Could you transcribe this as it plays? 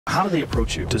How do they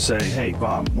approach you to say, hey,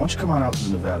 Bob, why don't you come on out to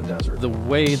the Nevada desert? The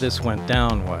way this went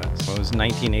down was, it was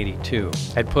 1982.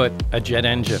 I'd put a jet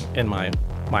engine in my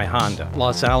Honda.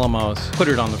 Los Alamos put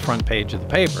it on the front page of the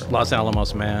paper. Los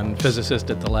Alamos man, physicist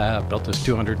at the lab, built this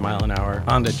 200-mile-an-hour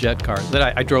Honda jet car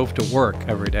that I drove to work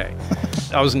every day.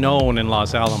 I was known in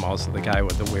Los Alamos, the guy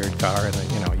with the weird car, and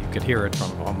you could hear it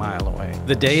from a mile away.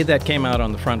 The day that came out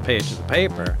on the front page of the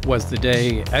paper was the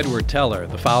day Edward Teller,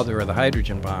 the father of the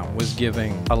hydrogen bomb, was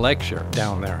giving a lecture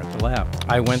down there at the lab.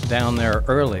 I went down there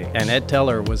early, and Ed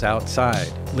Teller was outside,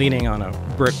 leaning on a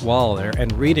brick wall there and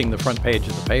reading the front page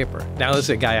of the paper. Now, this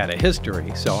is a guy out of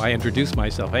history, so I introduced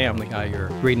myself. Hey, I'm the guy you're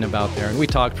reading about there, and we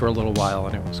talked for a little while,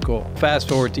 and it was cool. Fast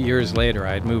forward to years later,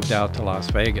 I had moved out to Las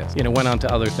Vegas, went on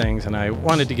to other things, and I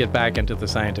wanted to get back into the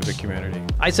scientific community.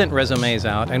 I sent resumes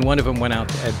out, and one of them went out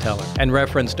to Ed Teller and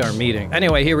referenced our meeting.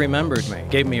 Anyway, he remembered me,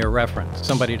 gave me a reference,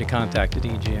 somebody to contact at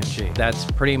EG&G. That's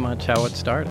pretty much how it started.